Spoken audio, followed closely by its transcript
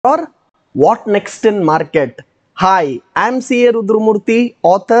Or what next in market? Hi, I'm CA RUDRAMURTHY,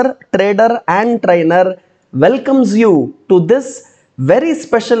 author, trader, and trainer, welcomes you to this very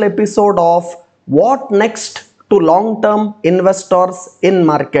special episode of What Next to Long-Term Investors in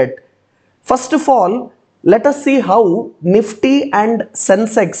Market. First of all, let us see how Nifty and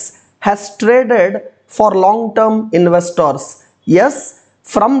Sensex has traded for long-term investors. Yes,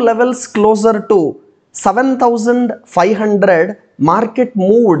 from levels closer to 7,500, market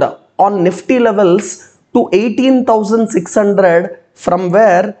moved on Nifty levels to 18,600 from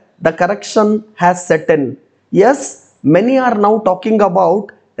where the correction has set in. Yes, many are now talking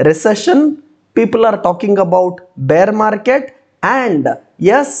about recession, people are talking about bear market, and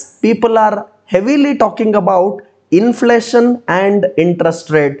yes, people are heavily talking about inflation and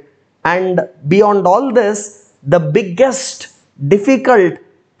interest rate. And beyond all this, the biggest, difficult,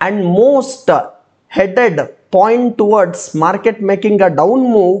 and most headed point towards market making a down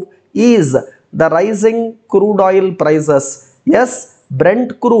move is the rising crude oil prices. Yes,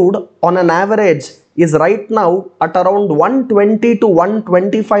 Brent crude on an average is right now at around $120 to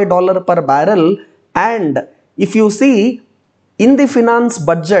 $125 per barrel. And if you see in the finance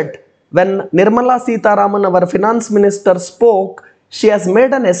budget, when Nirmala Sitharaman, our finance minister, spoke, she has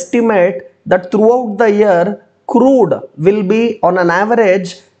made an estimate that throughout the year, crude will be on an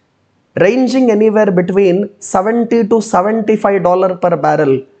average ranging anywhere between $70 to $75 per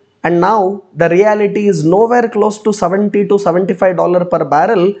barrel. And now the reality is nowhere close to $70 to $75 per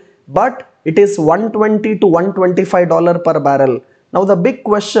barrel, but it is $120 to $125 per barrel. Now the big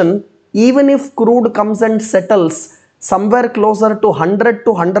question, even if crude comes and settles somewhere closer to $100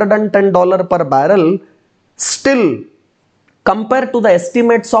 to $110 per barrel, still compared to the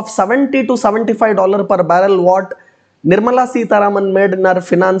estimates of $70 to $75 per barrel what Nirmala Sitharaman made in our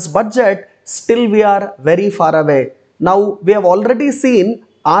finance budget, still we are very far away. Now we have already seen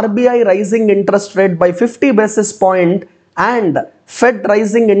RBI rising interest rate by 50 basis point and Fed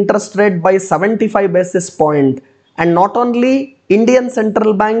rising interest rate by 75 basis point. And not only Indian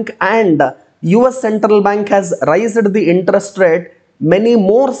Central Bank and US Central Bank has raised the interest rate, many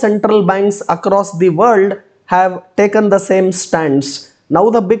more central banks across the world have taken the same stance.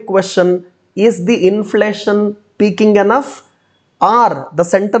 Now the big question, is the inflation peaking enough? Are the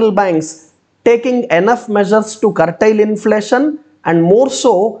central banks taking enough measures to curtail inflation? And more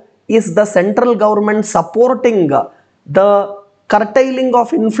so, is the central government supporting the curtailing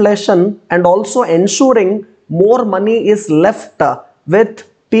of inflation and also ensuring more money is left with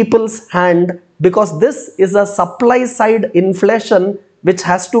people's hand, because this is a supply side inflation which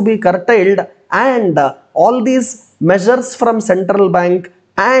has to be curtailed, and all these measures from central bank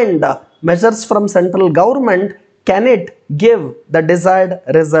and measures from central government, can it give the desired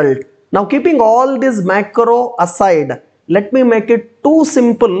result? Now keeping all this macro aside, let me make it too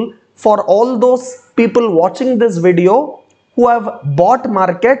simple for all those people watching this video who have bought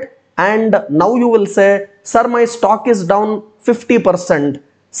market, and now you will say, sir, my stock is down 50%,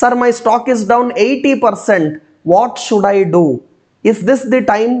 sir, my stock is down 80%, what should I do? Is this the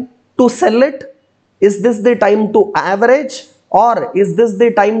time to sell it? Is this the time to average, or is this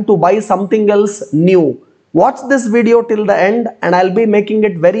the time to buy something else new? Watch this video till the end and I'll be making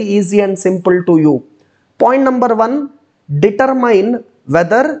it very easy and simple to you. Point number one, determine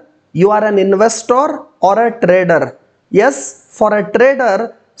whether you are an investor or a trader. Yes, for a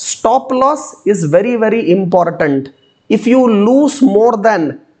trader, stop loss is very important. If you lose more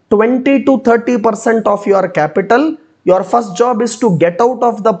than 20 to 30% of your capital, your first job is to get out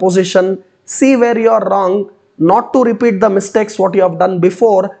of the position, see where you are wrong, not to repeat the mistakes what you have done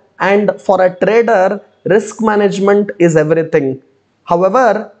before. And for a trader, risk management is everything.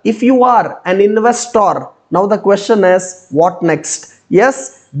 However, if you are an investor, now the question is, what next?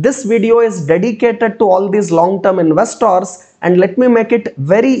 Yes, this video is dedicated to all these long-term investors, and let me make it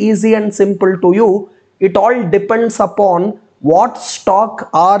very easy and simple to you. It all depends upon what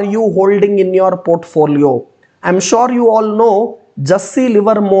stock are you holding in your portfolio. I'm sure you all know Jesse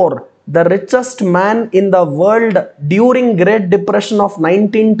Livermore, the richest man in the world during Great Depression of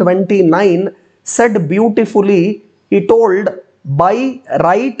 1929, said beautifully, he told, buy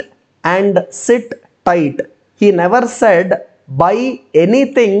right and sit tight. He never said buy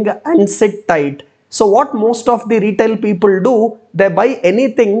anything and sit tight. So what most of the retail people do, they buy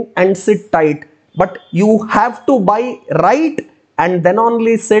anything and sit tight. But you have to buy right and then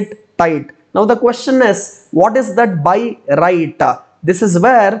only sit tight. Now the question is, what is that buy right? This is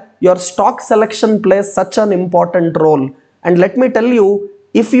where your stock selection plays such an important role. And let me tell you,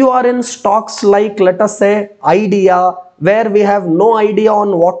 if you are in stocks like, let us say, Idea, where we have no idea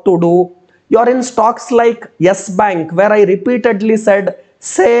on what to do, you are in stocks like Yes Bank, where I repeatedly said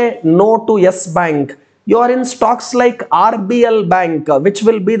say no to Yes Bank. You are in stocks like RBL Bank, which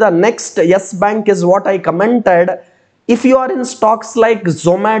will be the next Yes Bank is what I commented. If you are in stocks like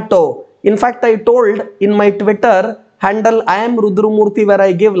Zomato, in fact I told in my Twitter handle I am Rudramurthy where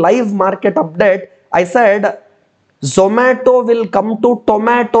I give live market update, I said Zomato will come to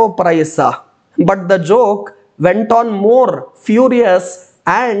tomato price. But the joke went on more furious,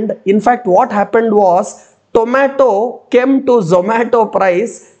 and in fact what happened was tomato came to Zomato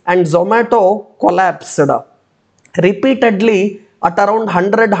price and Zomato collapsed. Repeatedly at around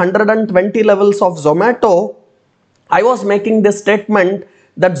 100-120 levels of Zomato, I was making this statement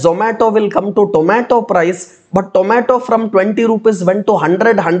that Zomato will come to tomato price, but tomato from 20 rupees went to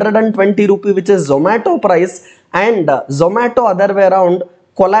 100-120 rupee, which is Zomato price, and Zomato other way around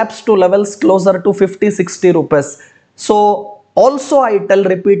collapsed to levels closer to 50-60 rupees. So also I tell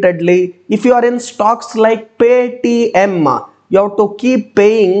repeatedly, if you are in stocks like Paytm, you have to keep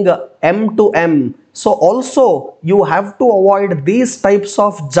paying M to M. So also you have to avoid these types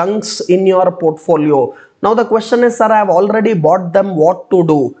of junks in your portfolio. Now the question is, sir, I have already bought them, what to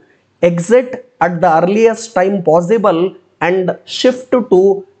do? Exit at the earliest time possible and shift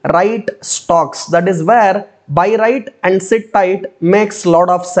to right stocks. That is where buy right and sit tight makes lot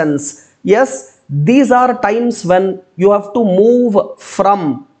of sense. Yes, these are times when you have to move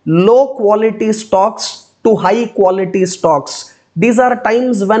from low quality stocks to high quality stocks. These are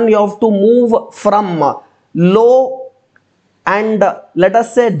times when you have to move from low and let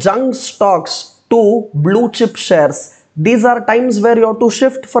us say junk stocks to blue chip shares. These are times where you have to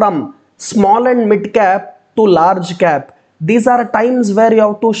shift from small and mid cap to large cap. These are times where you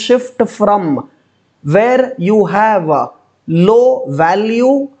have to shift from where you have low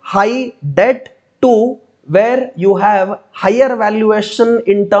value, high debt to where you have higher valuation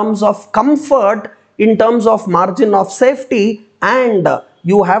in terms of comfort, in terms of margin of safety, and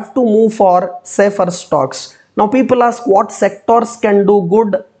you have to move for safer stocks. Now people ask what sectors can do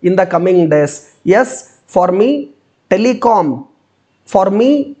good in the coming days. Yes, for me telecom, for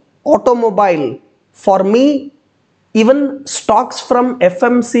me automobile, for me even stocks from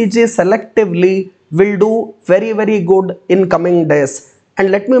FMCG selectively will do very good in coming days.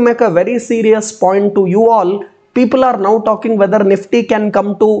 And let me make a very serious point to you all. People are now talking whether Nifty can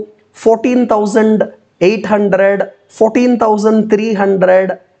come to 14,800,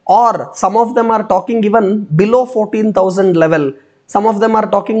 14,300, or some of them are talking even below 14,000 level. Some of them are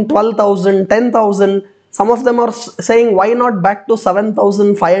talking 12,000, 10,000. Some of them are saying why not back to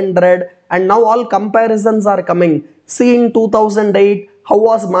 7,500, and now all comparisons are coming. Seeing 2008, how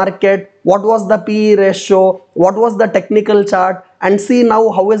was market, what was the PE ratio, what was the technical chart, and see now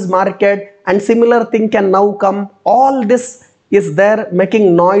how is market, and similar thing can now come. All this is there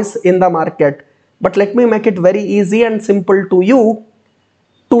making noise in the market. But let me make it very easy and simple to you.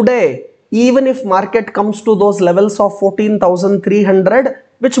 Today, even if market comes to those levels of 14,300,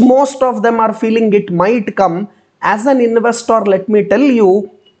 which most of them are feeling it might come, as an investor, let me tell you,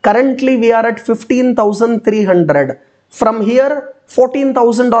 currently we are at 15,300. From here,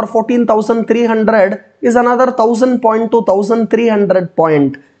 14,000 or 14,300 is another 1,000 point to 1,300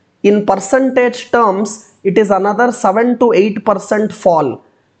 point. In percentage terms, it is another 7 to 8% fall.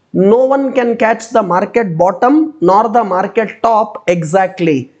 No one can catch the market bottom nor the market top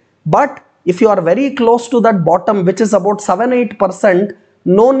exactly. But if you are very close to that bottom, which is about 7-8%,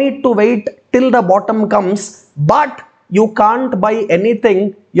 no need to wait till the bottom comes. But you can't buy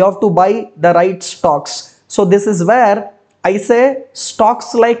anything. You have to buy the right stocks. So this is where I say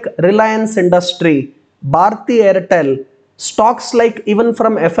stocks like Reliance Industry, Bharti Airtel, stocks like even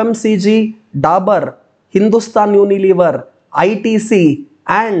from FMCG, Dabur, Hindustan Unilever, ITC,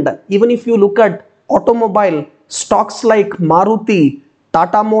 and even if you look at automobile, stocks like Maruti,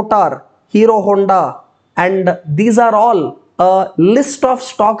 Tata Motor, Hero Honda, and these are all a list of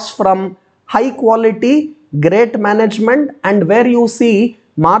stocks from high quality, great management, and where you see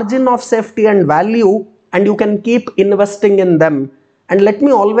margin of safety and value, and you can keep investing in them. And let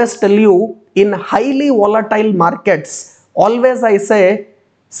me always tell you, in highly volatile markets, always I say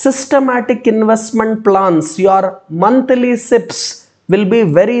systematic investment plans, your monthly SIPs will be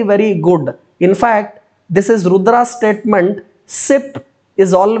very good. In fact, this is Rudra's statement. SIP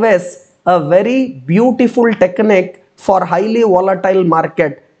is always a very beautiful technique for highly volatile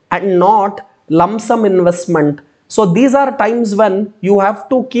market and not lump sum investment. So these are times when you have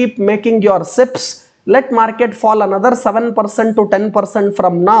to keep making your SIPs. Let market fall another 7% to 10%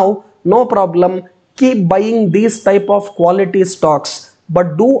 from now, no problem. Keep buying these type of quality stocks,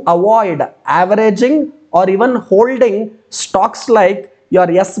 but do avoid averaging or even holding stocks like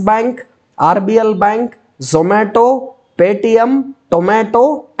your Yes Bank, RBL Bank, Zomato, Paytm,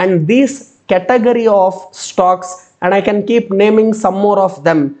 Tomato, and these category of stocks, and I can keep naming some more of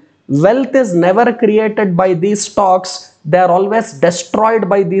them. Wealth is never created by these stocks, they are always destroyed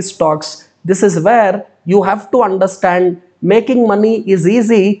by these stocks. This is where you have to understand making money is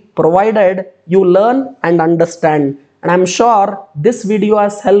easy provided you learn and understand. And I'm sure this video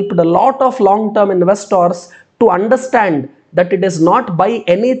has helped a lot of long-term investors to understand that it is not buy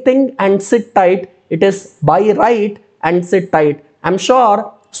anything and sit tight, it is buy right and sit tight. I'm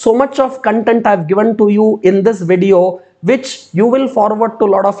sure so much of content I've given to you in this video, which you will forward to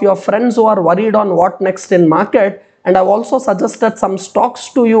a lot of your friends who are worried on what next in market. And I've also suggested some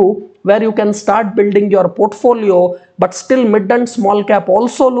stocks to you where you can start building your portfolio, but still mid and small cap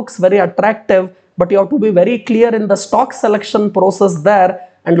also looks very attractive, but you have to be very clear in the stock selection process there,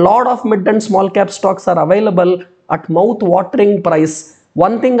 and lot of mid and small cap stocks are available at mouth-watering price.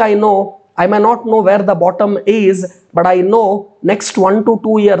 One thing I know, I may not know where the bottom is, but I know next 1 to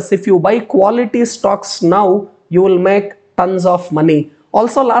 2 years, if you buy quality stocks now, you will make tons of money.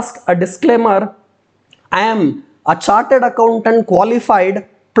 Also, last a disclaimer, I am a chartered accountant qualified,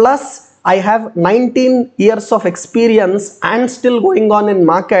 plus I have 19 years of experience and still going on in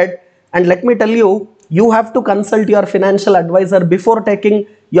market. And let me tell you, you have to consult your financial advisor before taking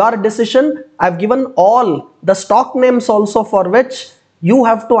your decision. I've given all the stock names also for which you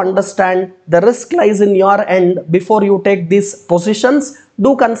have to understand the risk lies in your end before you take these positions.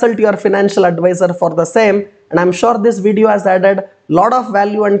 Do consult your financial advisor for the same. And I'm sure this video has added a lot of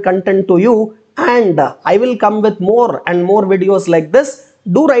value and content to you. And I will come with more and more videos like this.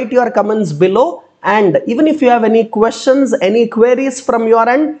 Do write your comments below. And even if you have any questions, any queries from your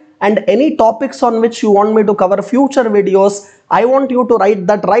end, and any topics on which you want me to cover future videos, I want you to write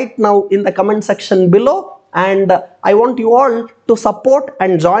that right now in the comment section below. And I want you all to support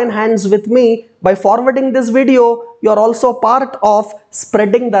and join hands with me by forwarding this video. You are also part of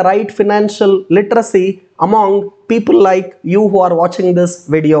spreading the right financial literacy among people like you who are watching this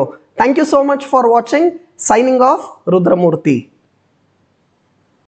video. Thank you so much for watching. Signing off, Rudramurthy.